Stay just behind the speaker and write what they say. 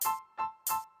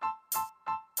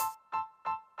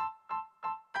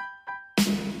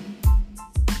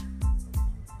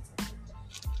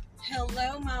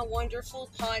Hello, my wonderful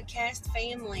podcast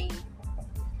family.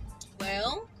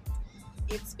 Well,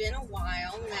 it's been a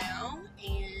while now,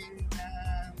 and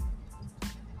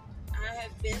I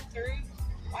have been through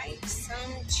quite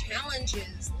some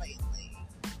challenges lately.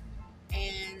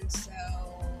 And so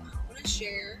I want to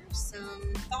share some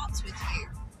thoughts with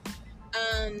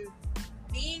you.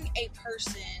 Being a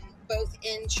person both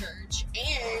in church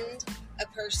and a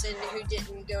person who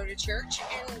didn't go to church,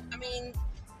 and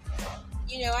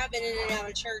I've been in and out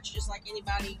of church just like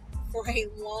anybody for a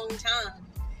long time.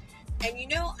 And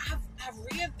I've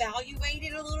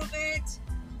reevaluated a little bit.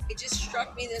 It just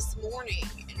struck me this morning,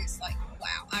 and it's like,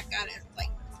 wow, I gotta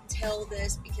tell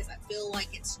this because I feel like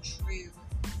it's true.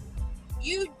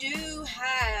 You do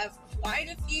have quite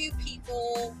a few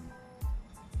people,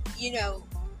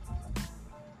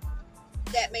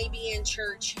 that may be in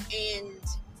church and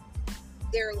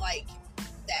they're like,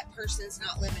 that person's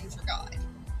not living for God.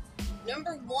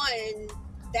 Number one,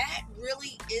 that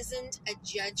really isn't a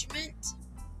judgment.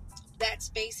 That's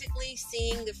basically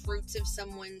seeing the fruits of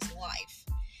someone's life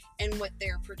and what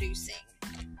they're producing,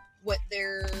 what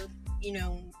they're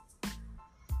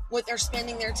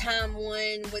spending their time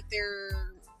on, what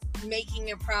they're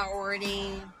making a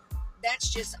priority.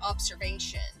 That's just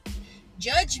observation.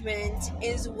 Judgment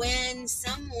is when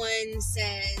someone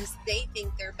says they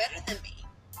think they're better than me.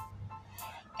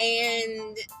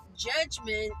 And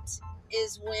judgment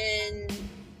is when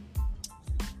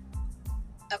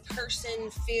a person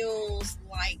feels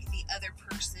like the other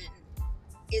person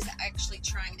is actually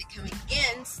trying to come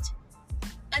against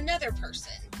another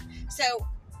person. So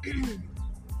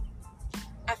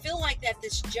I feel like that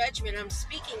this judgment I'm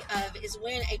speaking of is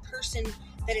when a person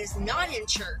that is not in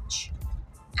church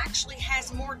actually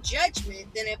has more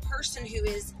judgment than a person who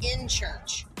is in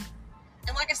church.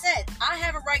 And like I said, I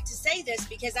have a right to say this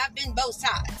because I've been both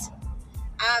sides.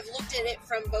 I've looked at it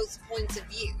from both points of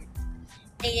view.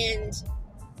 And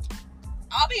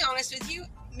I'll be honest with you,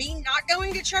 me not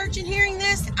going to church and hearing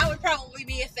this, I would probably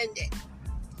be offended.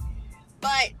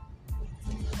 But,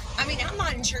 I'm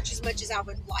not in church as much as I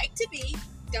would like to be.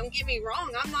 Don't get me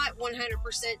wrong, I'm not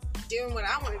 100% doing what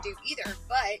I want to do either.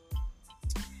 But,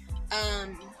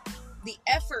 the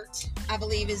effort, I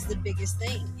believe, is the biggest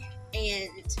thing.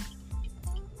 And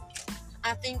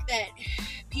I think that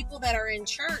people that are in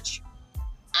church,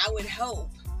 I would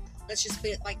hope, let's just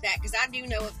put it like that, because I do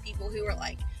know of people who are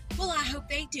like, well, I hope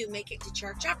they do make it to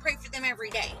church. I pray for them every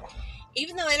day.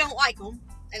 Even though they don't like them,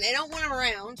 and they don't want them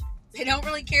around, they don't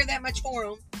really care that much for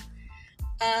them.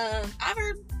 I've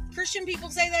heard Christian people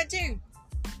say that too.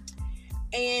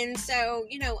 And so,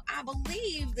 I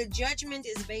believe the judgment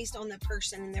is based on the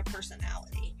person and their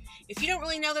personality. If you don't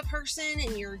really know the person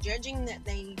and you're judging that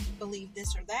they believe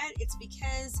this or that, it's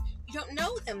because you don't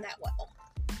know them that well.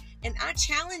 And I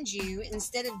challenge you,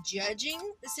 instead of judging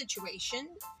the situation,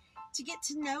 to get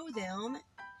to know them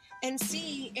and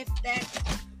see if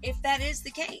that is the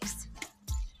case.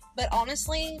 But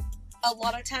honestly, a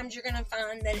lot of times you're going to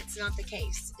find that it's not the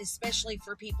case, especially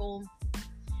for people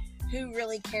who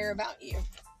really care about you.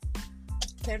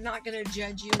 They're not going to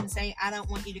judge you and say, I don't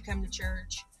want you to come to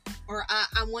church, or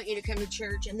I want you to come to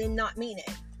church, and then not mean it.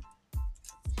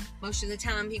 Most of the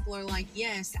time people are like,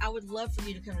 yes, I would love for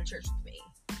you to come to church with me.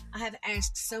 I have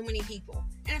asked so many people,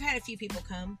 and I've had a few people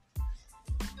come.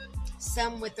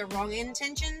 Some with the wrong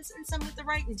intentions and some with the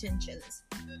right intentions.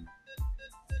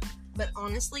 But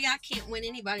honestly, I can't win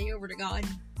anybody over to God.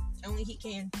 Only He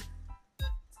can.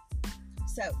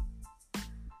 So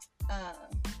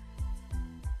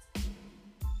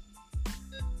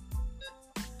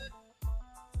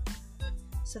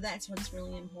that's what's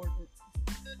really important.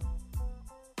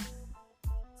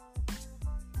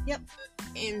 Yep.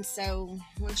 And so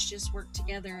let's just work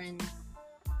together and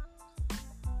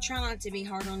try not to be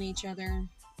hard on each other.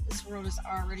 This world is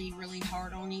already really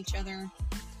hard on each other.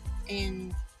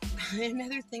 And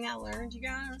another thing I learned, you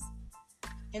guys,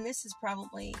 and this is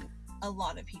probably a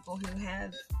lot of people who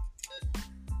have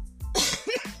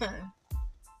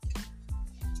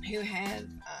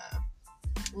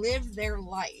lived their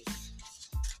life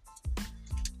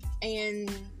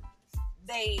and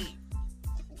they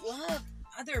love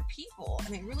other people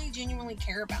and they really genuinely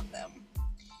care about them.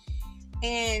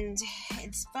 And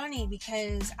it's funny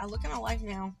because I look at my life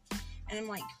now and I'm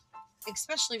like,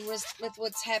 especially with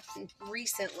what's happened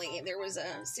recently, there was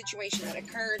a situation that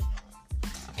occurred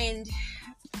and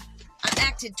I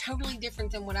acted totally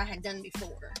different than what I had done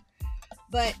before.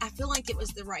 But I feel like it was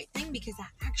the right thing because I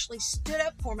actually stood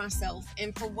up for myself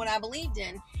and for what I believed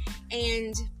in.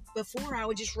 And before, I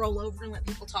would just roll over and let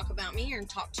people talk about me or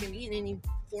talk to me in any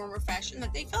form or fashion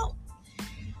that they felt.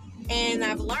 And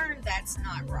I've learned that's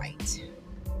not right.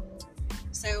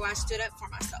 So I stood up for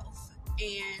myself,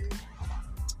 and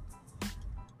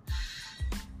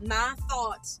my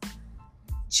thoughts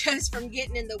just from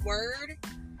getting in the Word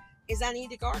is I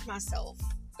need to guard myself,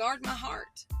 guard my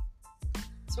heart.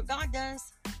 That's what God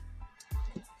does.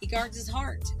 He guards his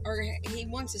heart, or he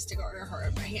wants us to guard our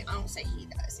heart. But I don't say he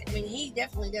does. I mean, he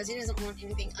definitely does. He doesn't want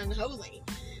anything unholy.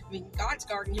 I mean, God's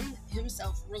guarding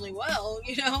himself really well,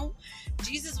 you know.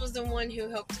 Jesus was the one who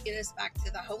helped get us back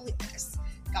to the holiness.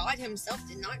 God himself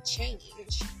did not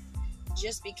change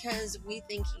just because we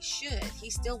think he should. He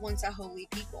still wants a holy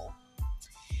people.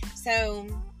 So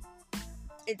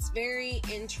it's very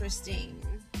interesting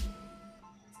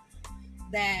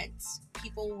that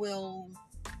people will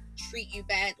treat you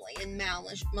badly and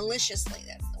maliciously,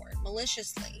 that's the word,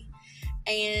 maliciously,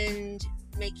 and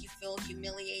make you feel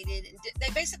humiliated, and they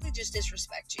basically just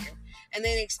disrespect you, and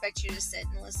then expect you to sit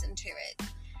and listen to it.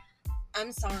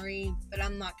 I'm sorry, but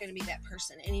I'm not going to be that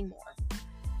person anymore.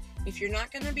 If you're not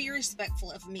going to be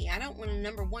respectful of me, I don't want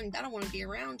to be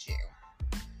around you.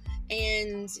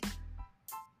 And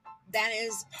that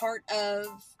is part of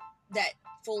that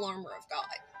full armor of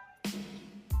God.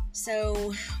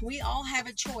 So we all have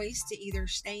a choice to either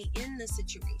stay in the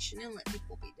situation and let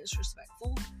people be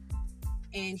disrespectful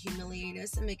and humiliate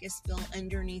us and make us feel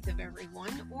underneath of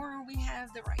everyone, or we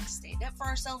have the right to stand up for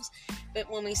ourselves.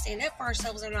 But when we stand up for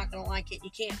ourselves, they're not going to like it. You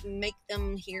can't make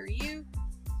them hear you.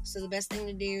 So the best thing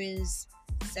to do is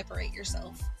separate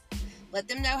yourself. Let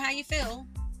them know how you feel,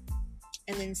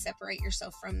 and then separate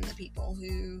yourself from the people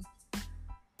who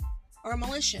are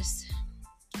malicious,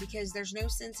 because there's no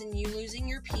sense in you losing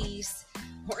your peace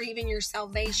or even your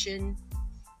salvation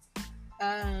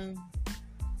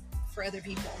for other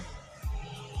people.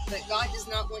 But God does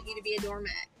not want you to be a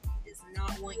doormat. He does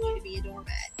not want you to be a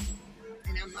doormat.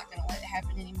 And I'm not going to let it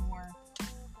happen anymore.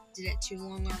 Did it too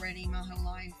long already, my whole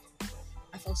life.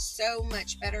 I feel so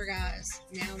much better, guys,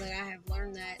 now that I have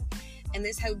learned that. And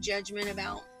this whole judgment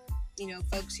about,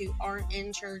 folks who aren't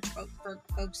in church,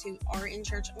 folks who are in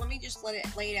church, let me just lay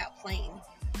it out plain.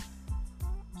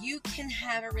 You can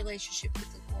have a relationship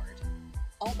with the Lord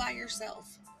all by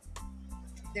yourself.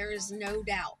 There is no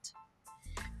doubt.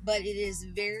 But it is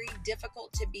very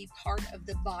difficult to be part of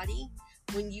the body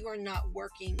when you are not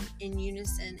working in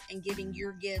unison and giving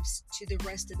your gifts to the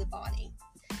rest of the body.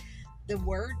 The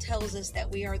Word tells us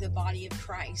that we are the body of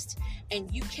Christ,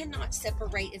 and you cannot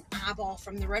separate an eyeball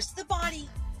from the rest of the body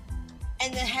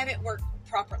and then have it work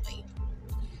properly.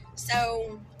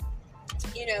 So,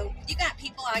 you got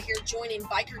people out here joining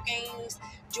biker gangs,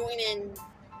 joining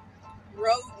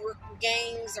road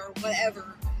gangs or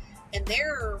whatever, and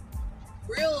they're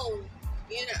real,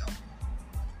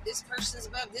 this person's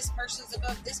above this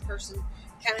person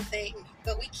kind of thing.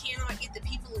 But we cannot get the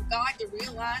people of God to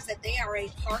realize that they are a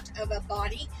part of a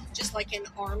body, just like an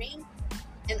army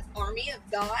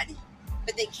of God,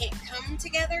 but they can't come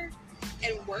together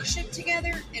and worship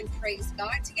together and praise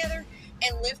God together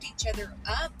and lift each other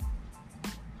up.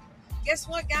 Guess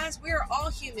what, guys? We are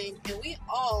all human, and we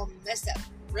all mess up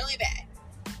really bad.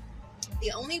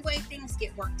 The only way things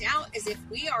get worked out is if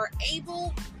we are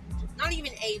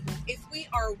if we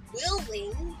are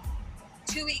willing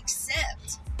to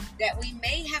accept that we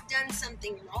may have done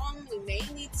something wrong, we may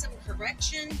need some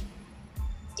correction.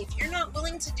 If you're not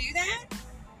willing to do that,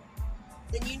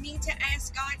 then you need to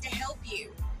ask God to help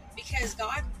you, because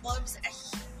God loves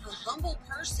a humble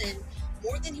person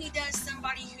more than he does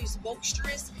somebody who's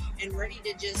boisterous and ready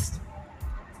to just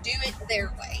do it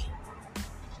their way.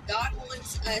 God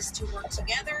wants us to work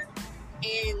together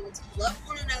and love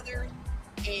one another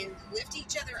and lift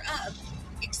each other up,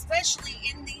 especially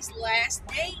in these last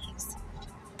days.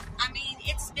 I mean,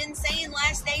 it's been saying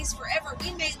last days forever.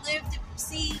 We may live to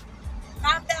see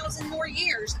 5,000 more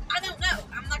years. I don't know.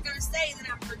 I'm not going to say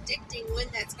that I'm predicting when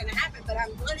that's going to happen, but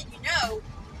I'm letting you know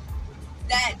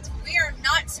that we are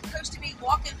not supposed to be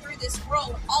walking through this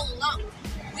world all alone.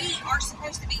 We are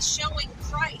supposed to be showing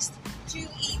Christ to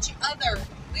each other.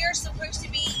 We are supposed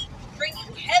to be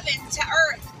bringing heaven to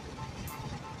earth.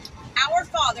 Our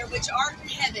Father, which art in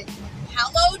heaven,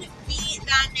 hallowed be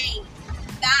thy name.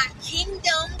 Thy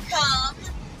kingdom come,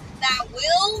 thy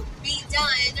will be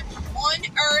done on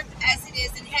earth as it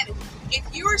is in heaven. If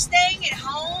you are staying at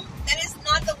home, that is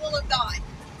not the will of God.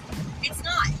 It's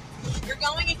not. You're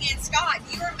going against God.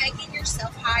 You are making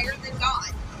yourself higher than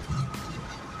God.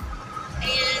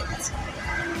 And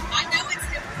I know it's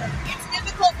difficult. It's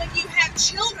difficult when you have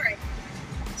children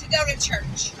to go to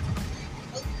church.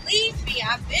 Believe me,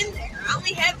 I've been there. I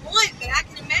only had one, but I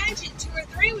can imagine 2 or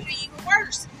 3 would be even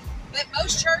worse. But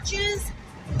most churches,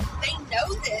 they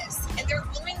know this, and they're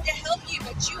willing to help you,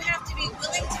 but you have to be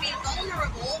willing to be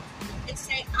vulnerable and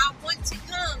say, I want to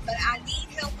come.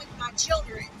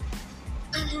 children.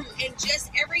 And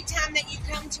just every time that you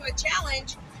come to a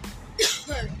challenge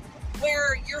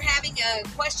where you're having a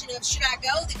question of, should I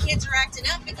go? The kids are acting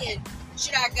up again.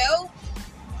 Should I go?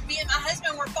 Me and my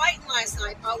husband were fighting last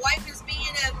night. My wife is being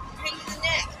a pain in the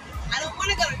neck. I don't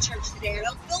want to go to church today. I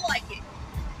don't feel like it.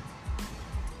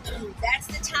 That's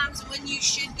the times when you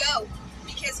should go,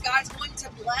 because God's going to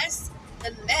bless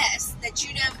the mess that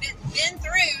you've been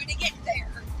through to get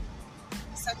there.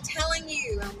 So I'm telling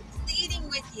you, I'm pleading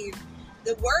with you.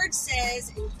 The word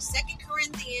says in 2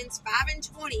 Corinthians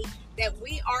 5:20 that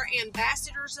we are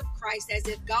ambassadors of Christ, as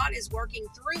if God is working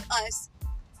through us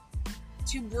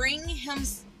to bring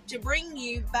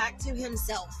you back to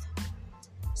himself.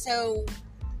 So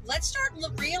let's start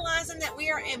realizing that we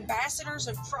are ambassadors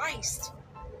of Christ.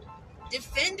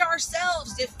 Defend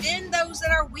ourselves. Defend those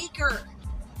that are weaker.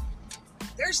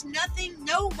 There's nothing,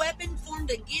 no weapon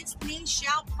formed against me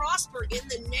shall prosper in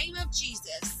the name of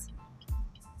Jesus.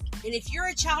 And if you're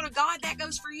a child of God, that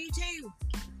goes for you too.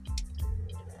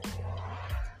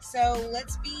 So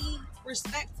let's be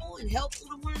respectful and helpful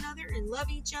to one another and love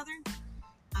each other.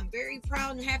 I'm very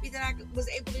proud and happy that I was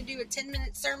able to do a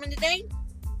 10-minute sermon today.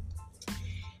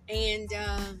 And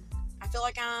I feel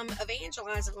like I'm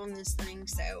evangelizing on this thing.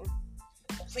 So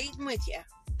pleading with you.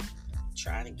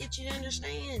 Trying to get you to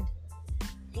understand.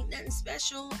 Ain't nothing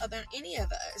special about any of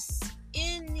us.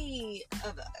 Any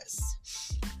of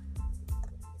us.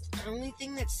 The only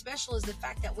thing that's special is the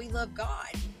fact that we love God.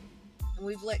 And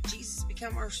we've let Jesus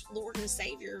become our Lord and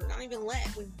Savior. Not even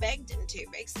let. We've begged him to,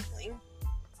 basically.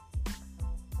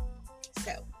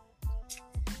 So,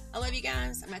 I love you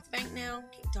guys. I'm at the bank now.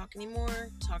 Can't talk anymore.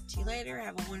 Talk to you later.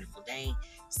 Have a wonderful day.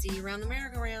 See you around the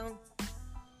merry-go-round.